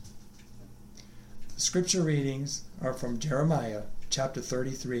Scripture readings are from Jeremiah chapter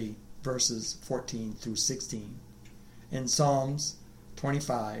 33, verses 14 through 16, and Psalms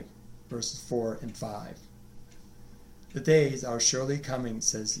 25, verses 4 and 5. The days are surely coming,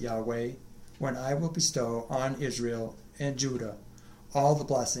 says Yahweh, when I will bestow on Israel and Judah all the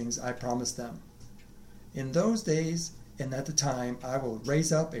blessings I promised them. In those days and at the time I will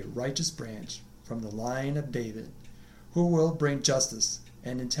raise up a righteous branch from the line of David, who will bring justice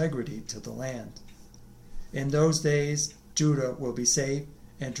and integrity to the land. In those days Judah will be safe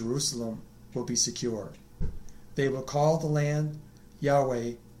and Jerusalem will be secure. They will call the land,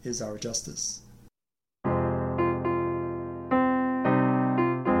 Yahweh is our justice.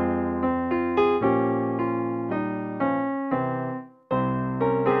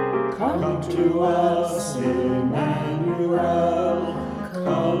 Come to us, Emmanuel.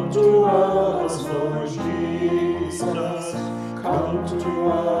 Come to us, Lord Jesus. Come to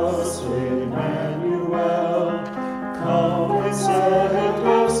us, Emmanuel. Come and set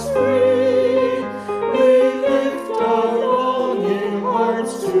us free. We lift our longing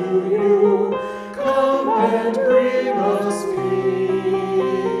hearts to you. Come and bring us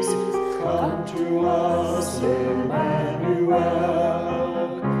peace. Come to us, Emmanuel.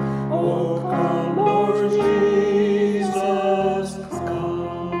 Oh, come, Lord Jesus, come.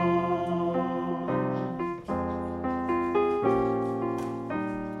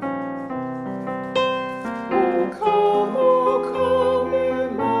 Oh, come,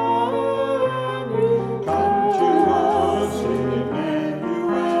 Emmanuel. Come to us,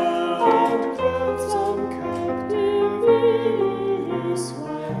 Emmanuel. Out from some captive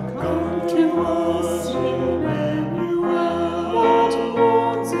Israel. Come to us, Emmanuel. That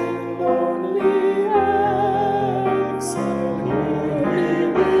mourns in lonely exile. Lord, we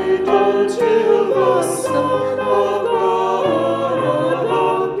wait until the Son of God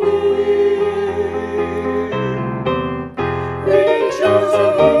appear. Rejoice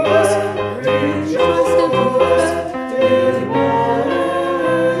above us, rejoice above us, Emmanuel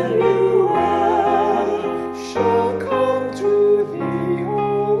shall come to thee, O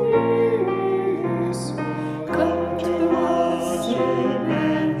Israel. Come to us,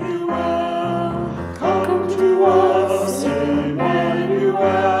 Emmanuel. Come to us, Emmanuel.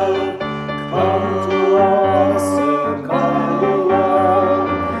 Come to us, Emmanuel.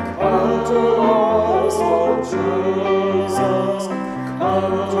 Come to us, Lord Jesus.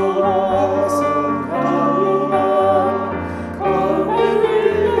 Come to us, Emmanuel. Come and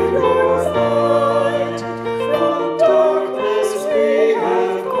bring your light. From darkness we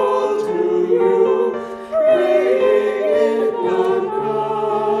have called to you, praying in the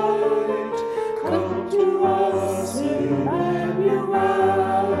night. Come to us, Emmanuel.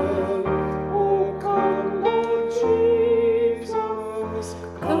 Oh, come, Lord Jesus.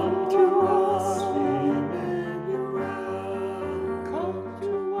 Come to us, Emmanuel. Come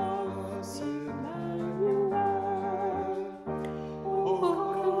to us, Emmanuel. Oh,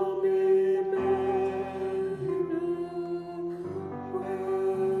 come, Emmanuel.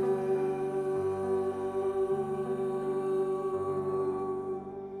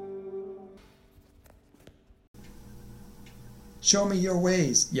 Show me your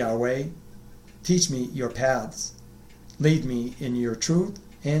ways, Yahweh. Teach me your paths. Lead me in your truth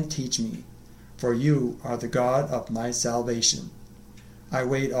and teach me, for you are the God of my salvation. I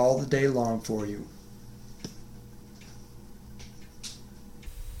wait all the day long for you.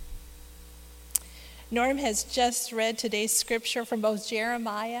 Norm has just read today's scripture from both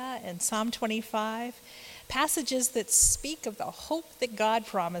Jeremiah and Psalm 25, passages that speak of the hope that God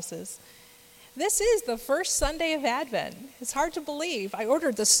promises. This is the first Sunday of Advent. It's hard to believe. I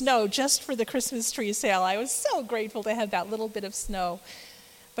ordered the snow just for the Christmas tree sale. I was so grateful to have that little bit of snow,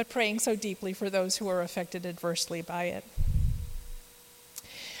 but praying so deeply for those who are affected adversely by it.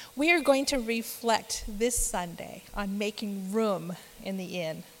 We are going to reflect this Sunday on making room in the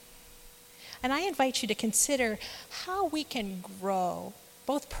inn. And I invite you to consider how we can grow,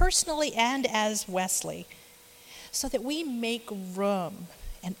 both personally and as Wesley, so that we make room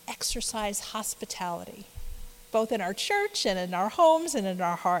and exercise hospitality, both in our church and in our homes and in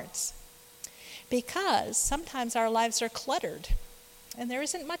our hearts. Because sometimes our lives are cluttered, and there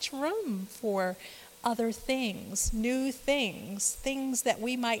isn't much room for other things, new things, things that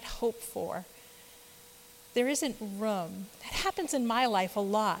we might hope for. There isn't room. That happens in my life a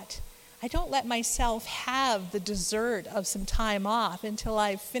lot. I don't let myself have the dessert of some time off until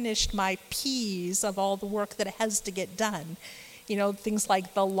I've finished my P's of all the work that has to get done. You know, things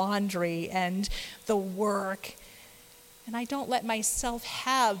like the laundry and the work. And I don't let myself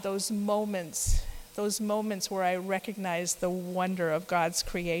have those moments where I recognize the wonder of God's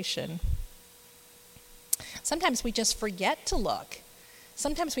creation. Sometimes we just forget to look.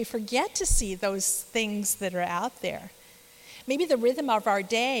 Sometimes we forget to see those things that are out there. Maybe the rhythm of our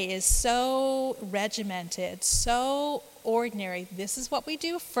day is so regimented, so ordinary. This is what we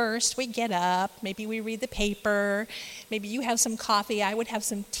do first. We get up. Maybe we read the paper. Maybe you have some coffee. I would have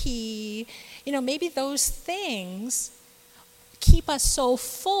some tea. Maybe those things keep us so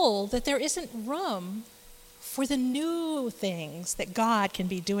full that there isn't room for the new things that God can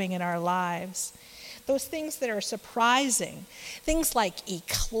be doing in our lives. Those things that are surprising, things like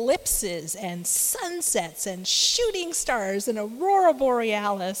eclipses and sunsets and shooting stars and aurora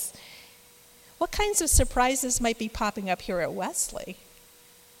borealis. What kinds of surprises might be popping up here at Wesley?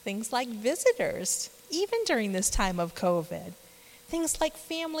 Things like visitors, even during this time of COVID. Things like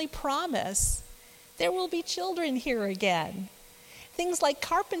family promise. There will be children here again. Things like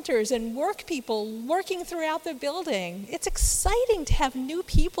carpenters and work people working throughout the building. It's exciting to have new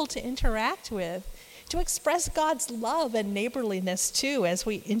people to interact with, to express God's love and neighborliness too as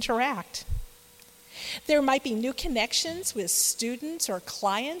we interact. There might be new connections with students or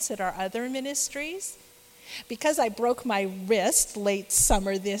clients at our other ministries. Because I broke my wrist late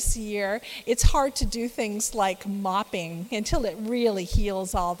summer this year, it's hard to do things like mopping until it really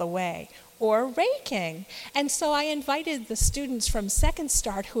heals all the way, or raking. And so I invited the students from Second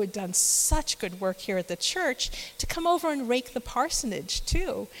Start who had done such good work here at the church to come over and rake the parsonage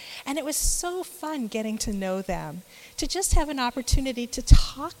too. And it was so fun getting to know them, to just have an opportunity to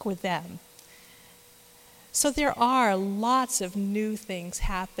talk with them. So there are lots of new things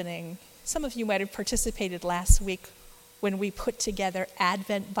happening. Some of you might have participated last week when we put together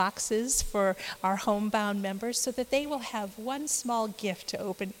Advent boxes for our homebound members so that they will have one small gift to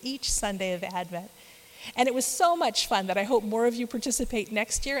open each Sunday of Advent. And it was so much fun that I hope more of you participate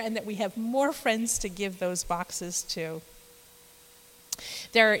next year and that we have more friends to give those boxes to.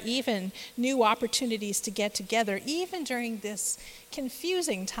 There are even new opportunities to get together, even during this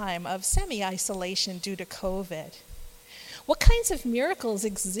confusing time of semi-isolation due to COVID. What kinds of miracles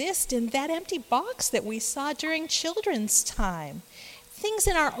exist in that empty box that we saw during children's time? Things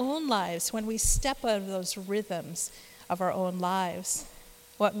in our own lives when we step out of those rhythms of our own lives.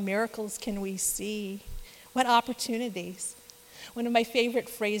 What miracles can we see? What opportunities? One of my favorite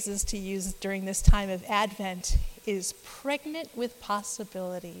phrases to use during this time of Advent is pregnant with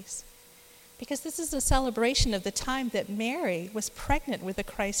possibilities. Because this is a celebration of the time that Mary was pregnant with a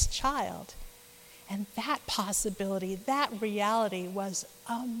Christ child. And that possibility, that reality was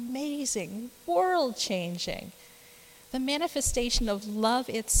amazing, world-changing. The manifestation of love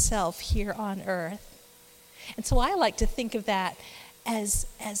itself here on earth. And so I like to think of that as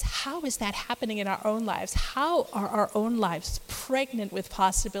how is that happening in our own lives? How are our own lives pregnant with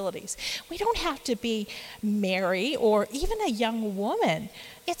possibilities? We don't have to be Mary or even a young woman.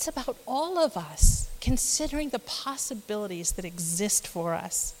 It's about all of us considering the possibilities that exist for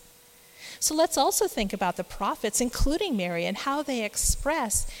us. So let's also think about the prophets, including Mary, and how they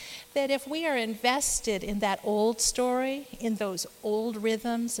express that if we are invested in that old story, in those old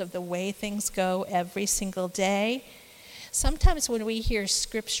rhythms of the way things go every single day, sometimes when we hear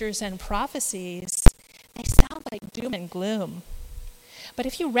scriptures and prophecies, they sound like doom and gloom. But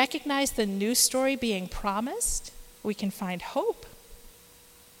if you recognize the new story being promised, we can find hope.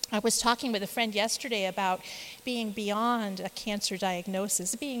 I was talking with a friend yesterday about being beyond a cancer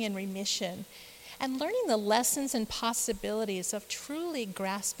diagnosis, being in remission, and learning the lessons and possibilities of truly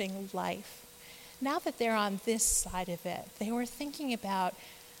grasping life. Now that they're on this side of it, they were thinking about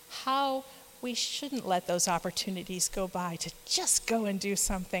how we shouldn't let those opportunities go by to just go and do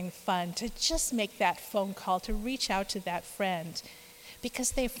something fun, to just make that phone call, to reach out to that friend,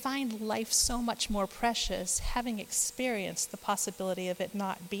 because they find life so much more precious having experienced the possibility of it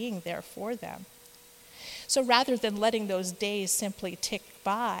not being there for them. So rather than letting those days simply tick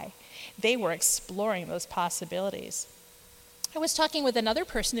by, they were exploring those possibilities. I was talking with another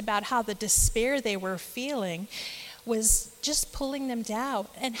person about how the despair they were feeling was just pulling them down,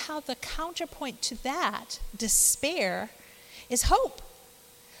 and how the counterpoint to that despair is hope.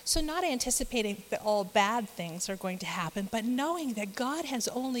 So not anticipating that all bad things are going to happen, but knowing that God has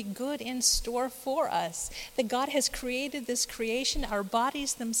only good in store for us, that God has created this creation, our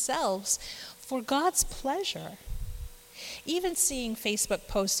bodies themselves, for God's pleasure. Even seeing Facebook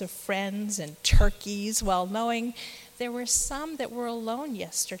posts of friends and turkeys while knowing there were some that were alone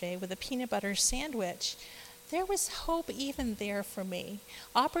yesterday with a peanut butter sandwich, there was hope even there for me.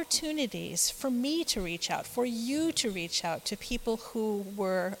 Opportunities for me to reach out, for you to reach out to people who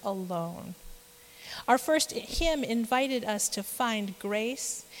were alone. Our first hymn invited us to find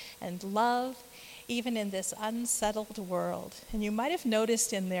grace and love even in this unsettled world. And you might have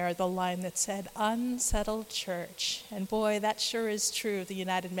noticed in there the line that said, unsettled church. And boy, that sure is true of the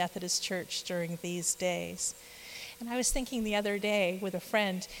United Methodist Church during these days. And I was thinking the other day with a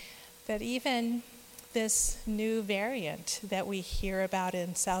friend that even this new variant that we hear about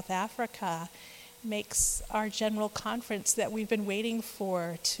in South Africa makes our general conference that we've been waiting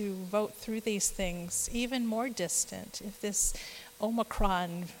for to vote through these things even more distant if this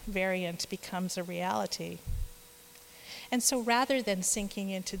Omicron variant becomes a reality. And so rather than sinking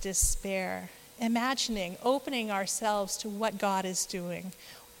into despair, imagining, opening ourselves to what God is doing,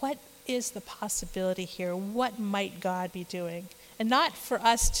 what is the possibility here? What might God be doing? And not for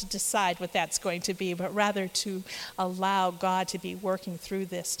us to decide what that's going to be, but rather to allow God to be working through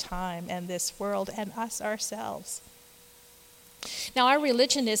this time and this world and us ourselves. Now, our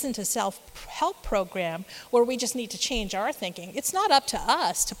religion isn't a self-help program where we just need to change our thinking. It's not up to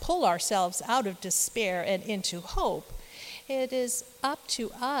us to pull ourselves out of despair and into hope. It is up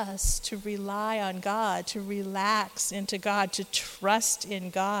to us to rely on God, to relax into God, to trust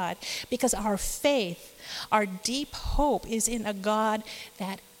in God, because our faith, our deep hope is in a God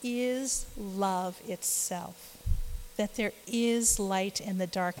that is love itself, that there is light in the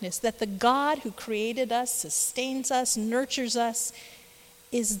darkness, that the God who created us, sustains us, nurtures us,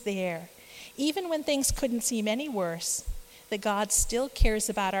 is there. Even when things couldn't seem any worse, that God still cares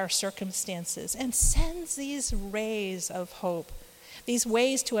about our circumstances and sends these rays of hope, these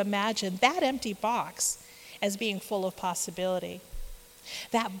ways to imagine that empty box as being full of possibility.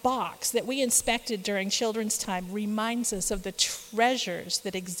 That box that we inspected during children's time reminds us of the treasures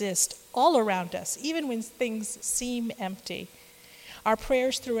that exist all around us, even when things seem empty. Our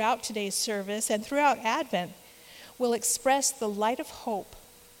prayers throughout today's service and throughout Advent will express the light of hope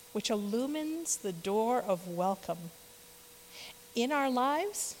which illumines the door of welcome in our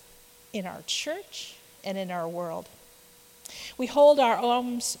lives, in our church, and in our world. We hold our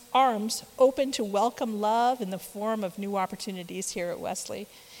arms open to welcome love in the form of new opportunities here at Wesley,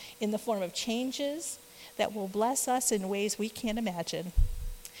 in the form of changes that will bless us in ways we can't imagine,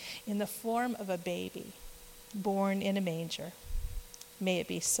 in the form of a baby born in a manger. May it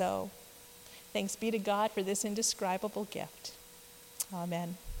be so. Thanks be to God for this indescribable gift.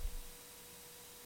 Amen.